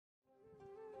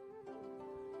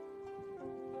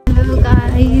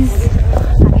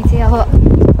अब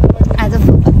आज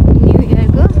न्यू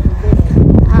इयरको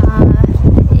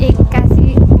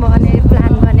 81 भनेर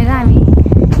प्लान गरेर हामी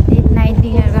एक नाइट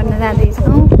डिनर गर्न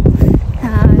जाँदैछौँ।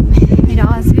 मेरो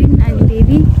हस्बेन्ड अनि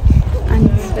बेबी अनि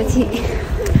त्यसपछि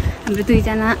हाम्रो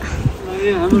दुईजना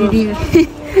दिदी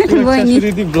बहिनी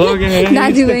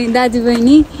दाजु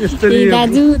बहिनी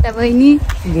दाजु उता बहिनी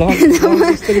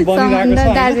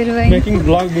दाजु बहिनी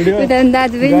उता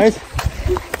दाजु बहिनी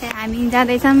हामी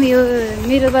जाँदैछौँ। यो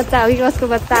मेरो बच्चा हो कि कसको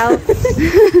बच्चा हो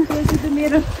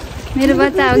मेरो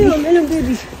बच्चा हो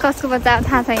कि कसको बच्चा हो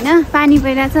थाहा छैन। पानी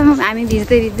परिरहेछ हामी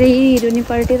भिज्दै हिँड्नु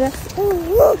पल्टेर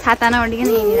छाता नउडिकन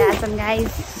हिँडिरहेछौँ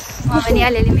गाइस। म पनि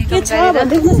अलिअलि मेकअप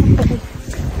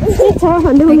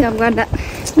गर्दा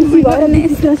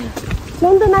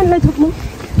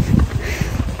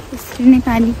यसरी नै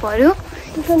पानी पर्यो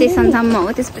स्टेसनसम्म हो,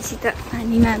 त्यसपछि त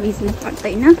पानीमा भिज्नु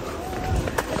पर्दैन।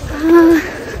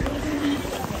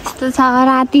 यस्तो छ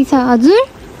राति छ हजुर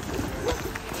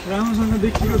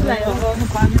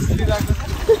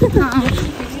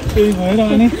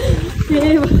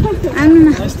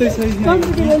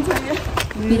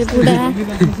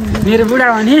मेरो बुढा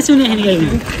भने सुने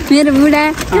मेरो बुढा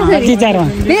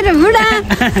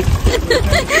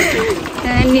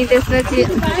अनि त्यसपछि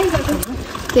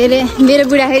के अरे मेरो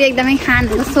बुढा फेरि एकदमै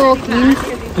खानुको सोखिन।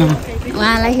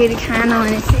 उहाँलाई फेरि खाना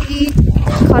भने चाहिँ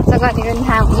खर्च गरेको नि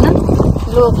थाहा हुन्न,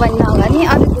 लोभ पनि नगर्ने।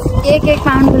 अरू एक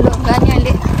पाउन्डको लोभ गर्ने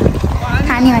अहिले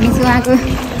खाने भनेपछि उहाँको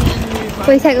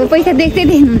पैसा देख्दै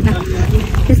देख्नुहुन्न,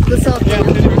 त्यस्तो सोख।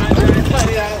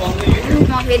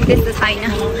 म फेरि त्यस्तो छैन।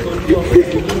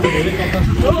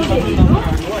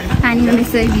 पानीमा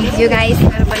यसरी भिज्यो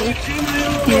गाइसहरू पनि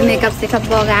मेरो मेकअप सेकअप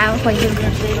बगायो। पहिले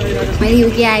मैले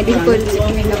युके आएदेखि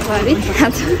पहिलोचोटि मेकअप गरेँ।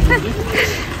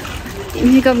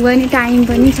 मेकअप गर्ने टाइम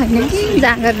पनि छैन कि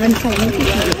जाँगर पनि छैन कि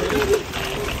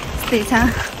त्यस्तै छ।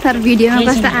 तर भिडियोमा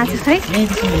कस्तो आएको छ है,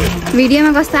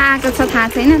 भिडियोमा कस्तो आएको छ थाहा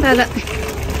छैन, तर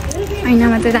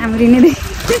ऐनामा त राम्ररी नै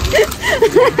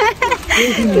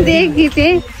देखि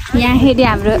थिएँ। यहाँ फेरि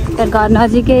हाम्रो घर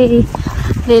नजिकै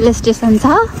रेलवे स्टेसन छ,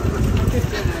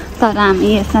 तर हामी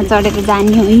यसमा चढेर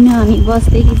जाने होइन, हामी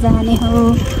बसदेखि जाने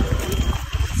हो।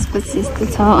 त्यसपछि यस्तो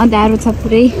छ, अँध्यारो छ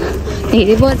पुरै।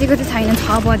 धेरै बजेको त छैन,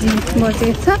 6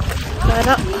 बजेको छ, तर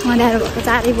अँध्यारो भएको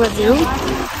 4 बजे हो।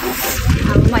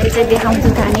 अब मैले चाहिँ देखाउँछु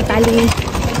नेपाली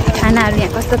खानाहरू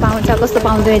यहाँ कस्तो पाउँछ कस्तो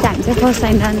पाउँदो रहेछ। हामी चाहिँ फर्स्ट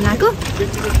टाइम जानु गएको,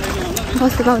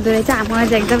 कस्तो पाउँदो रहेछ। मलाई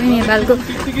चाहिँ एकदमै नेपालको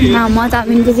मोमो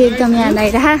चाउमिनको चाहिँ एकदम याद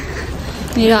आइरह।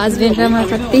 मेरो हस्बेन्ड र म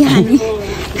कति हामी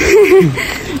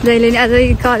जहिले नि अझै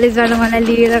कलेजबाट मलाई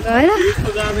लिएर गएर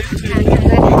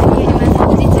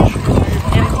सब्जी चाहिँ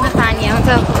पानी आउँछ।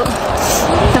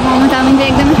 मोमो चाउमिन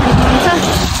चाहिँ एकदमै खानु मन छ,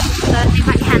 तर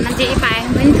नेपाली खाना जे पाएँ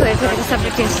पनि थोरै थोरै सबै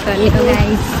टेस्ट गर्ने हो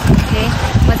गाइस।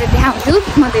 म चाहिँ देखाउँछु,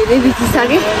 म धेरै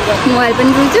बितिसकेँ, मोबाइल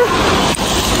पनि बुझ्छु।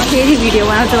 म फेरि भिडियो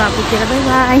बनाउँछु वहाँ पुगेर। By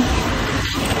by.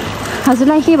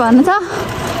 हजुरलाई के भन्नु छ?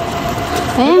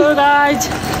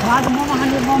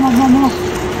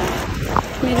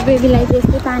 मेरो बेबीलाई चाहिँ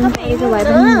यस्तै पानी परेको भए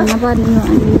पनि हुन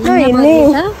पर्ने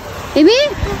हो। बेबी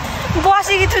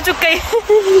बसेकी छु चुक्कै।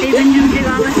 त्यही पनि जुन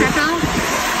अवस्था छ।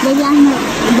 बेबी आफ्नो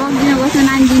बग्दिन बस्न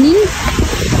मान्दिने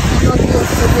बग्दी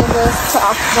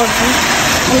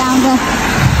अहिले आउँदा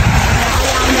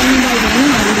मिलाइ भने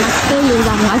मात्रै यो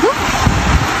जानुभएको।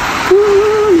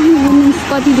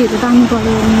 कति धेरै पानी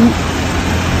पऱ्यो भने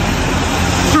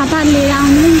छाता लिएर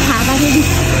आउनु पनि छाता फेरि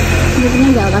यो पनि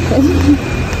झ्याउ राख्छ।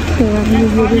 त्यही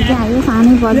भएर चाहिँ आयो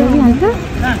सानै पर्छ कि अन्त,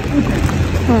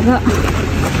 तर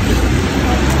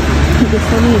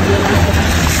त्यस्तो पनि हिजो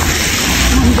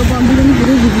हामीको बम्बी पनि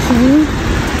पुरै भिजिसक्यो।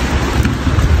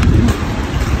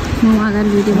 म अगाडि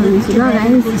भिडियो बनाउँछु ल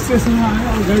गाइस।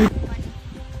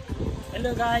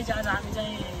 हेलो गाइस, आज हामी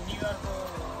चाहिँ न्यु इयरको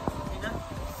दिन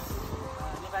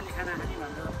नेपाली खाना खाने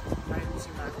भनेर बाहिर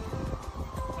निस्किनु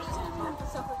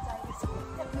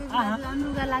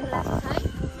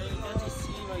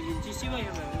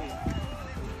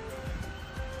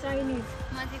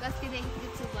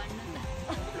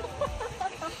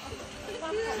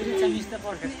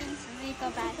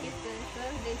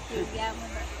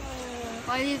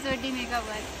पहिलोचोटि मेकअप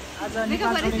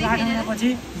पछि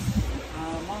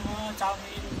मोमो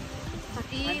चाउमिन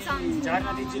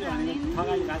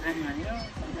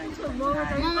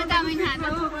मोमो चाउमिन खानु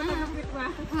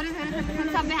थोरै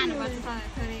सबै खानुपर्छ।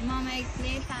 थोरै मोमो 1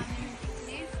 प्लेट, चाउमिन 1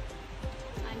 प्लेट,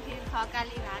 अनि फेरि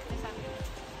थकाली भात सबै।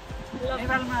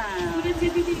 नेपालमा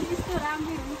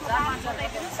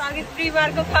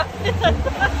परिवारको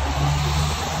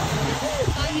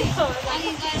अनि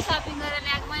गएर सपिङ गरेर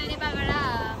ल्याएको। मैले नेपालबाट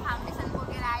फाउन्डेसन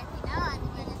बोकेर आएको थिइनँ, अनि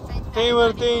मैले चाहिँ त्यही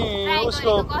भएर त्यही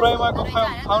उसको प्राइमाको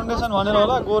फाउन्डेसन भनेर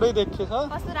होला गोरै देखेछ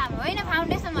कस्तो राम्रो होइन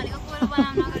फाउन्डेसन भनेको कोरो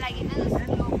बनाउनको लागि न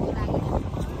जस्तो लोगोको लागि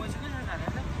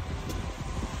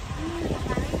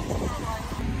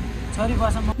छोरी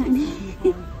बसम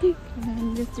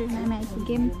रेस्टुरेन्टमा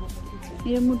आइपुगेँ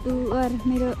मेरो मुटु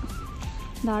मेरो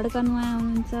धड्कन उहाँ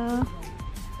हुनुहुन्छ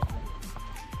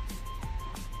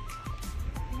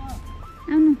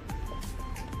आउनु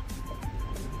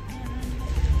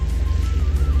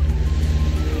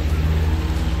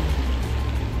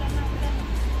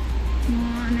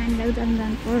नानीलाई उतार्नु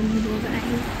जानु पर्ने भयो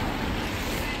आयो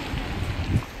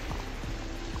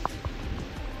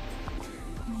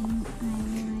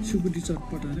सुकुटी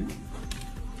चटपट अरे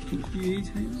यही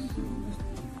छैन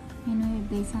मेनु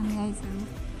हेर्दैछन् गाइस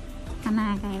खाना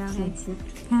खाएर गाइस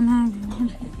खाना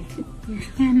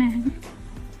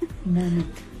मोमो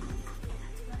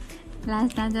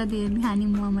लास्टमा जति खाने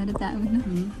मोमो र चाउमिन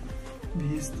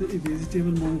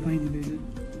भेजिटेबल मोमो पाइँदैन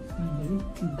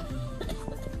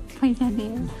पैसा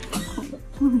दियो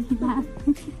 2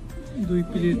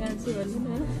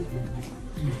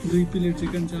 plate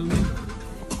chicken chowmein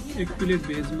 1 plate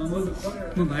veg momo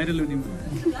म भाइरल हुने 2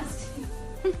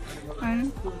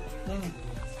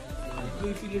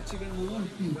 plate chicken momo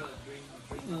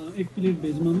 1 plate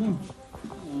veg momo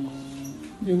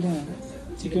एउटा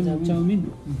चिकन चाउमिन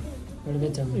एउटा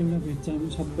भेज चाउमिन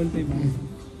सबै त्यही भयो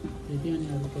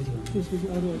त्यसपछि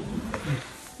अरू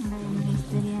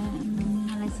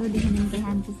मलाई सोधिकन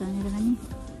खान्छु भनेर पनि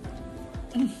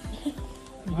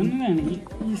भन्नु न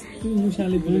यस्तो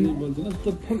मुसाले बोल्ने बोल्दैन त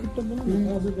फर्कट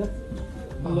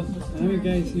हामी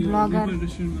गाइस यो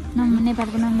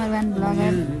नेपालको नम्बर 1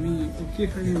 ब्लगर हामी के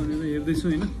खाने भनेर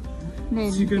हेर्दैछौँ हैन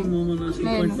chicken momo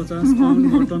 50 pound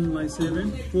मटनलाई 7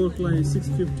 पोर्कलाई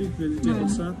 650 vegetable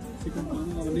 7 chicken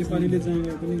momo अब नेपालीले चाहिँ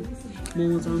पनि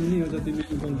मोमो चाउमिन हो जति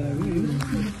मेनु बोल्दा पनि हैन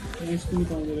नेक्स्ट पनि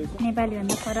पाउँदै रहेछ नेपाली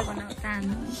भन्दा फरक हुन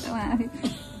चाहनु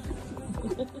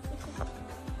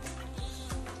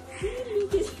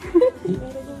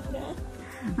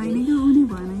होइन कि उनी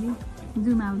भन कि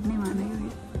जुम आउट नै भन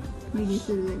भिडियो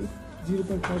सुरु गरे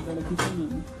 0.5 बाट के छैन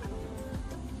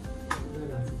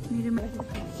मेरोमा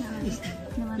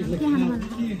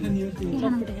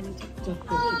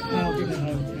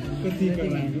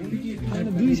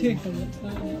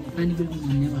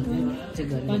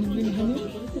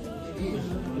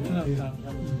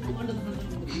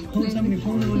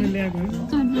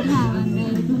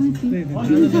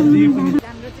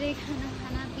हाम्रो चाहिँ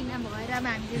खानापिना भएर अब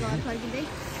हामी चाहिँ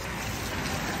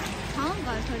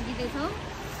घर फर्किँदैछौँ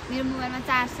मेरो मोबाइलमा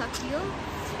चार्ज सकियो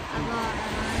अब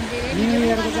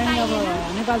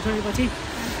नेपाल छोडेपछि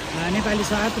नेपाली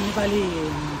स्वाद नेपाली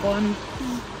पन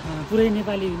पुरै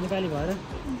नेपाली भएर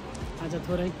आज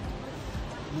थोरै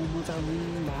मोमो चाउमिन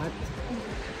भात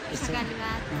सबै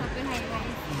खायो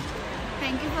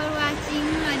थ्याङ्क यू फर वाचिङ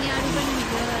अनि अरू पनि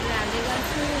भिडियोहरू हाल्दै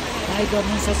गर्छु लाइक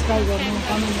गर्नु सब्सक्राइब गर्नु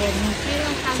कमेन्ट गर्नु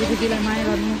सुकुटीलाई माया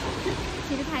गर्नु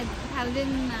फेरि 5000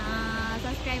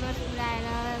 सब्सक्राइबर्स पुऱ्याएर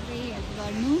चाहिँ हेल्प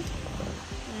गर्नु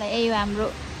ल यही हो हाम्रो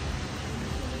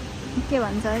के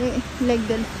भन्छ अरे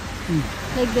लेकदेल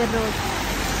road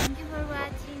thank you for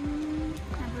watching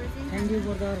thank you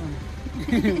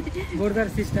border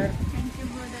sister thank you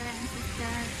brother and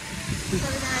sister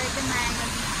सबैजनाले एकदम माया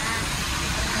गर्नुहुन्छ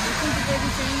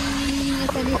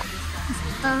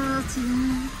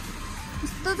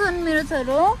यस्तो छन् मेरो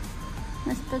छोरो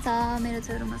मस्त छ मेरो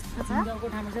छोरो मस्त छ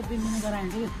कोठामा चाहिँ 3 दिन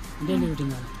गराइन्छ डेली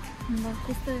रुटिनमा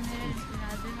त्यस्तो मेरो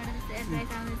हस्बेन्डबाट त्यस्तो एडभाइस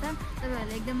आउँदैछ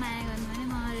तपाईँहरूले एकदम माया गर्नु भने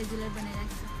म रेगुलर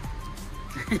बनाइराख्छु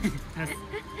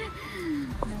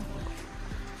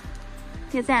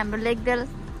यो चाहिँ हाम्रो लेकदेल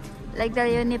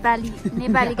यो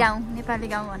नेपाली गाउँ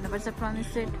भन्नुपर्छ प्रमिस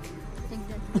स्ट्रिट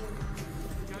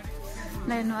ल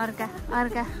हेर्नु अर्का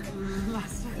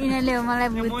यिनीहरूले हो मलाई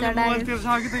भूत चढायो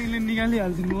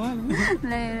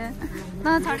ल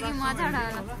छड्की म चढा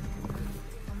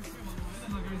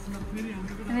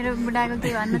मेरो बुढाको के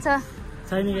भन्नु छ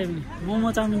छैन के पनि मोमो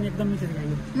चाउमिन एकदम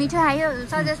मिठो खायो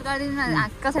सजेस्ट गरिदिनु न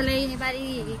कसैलाई नेपाली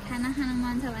खाना खान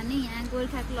मन छ भने यहाँ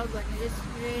गोर्खा क्लब भन्ने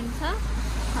रेस्टुरेन्ट छ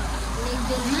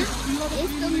लेकदेलमा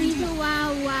यस्तो मिठो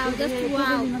वाउ जस्ट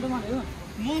वाउ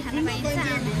खान पाइन्छ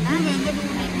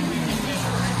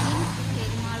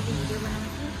भिडियो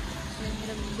बनाउँछु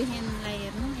मेरो बहिनीलाई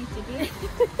हेर्नु एकचोटि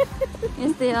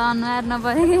यस्तै अनुहार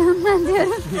नपरेको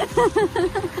मान्छेहरू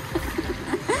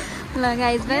ल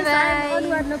गाइस बाई बाई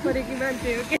अनुहार नपरेको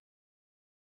मान्छे हो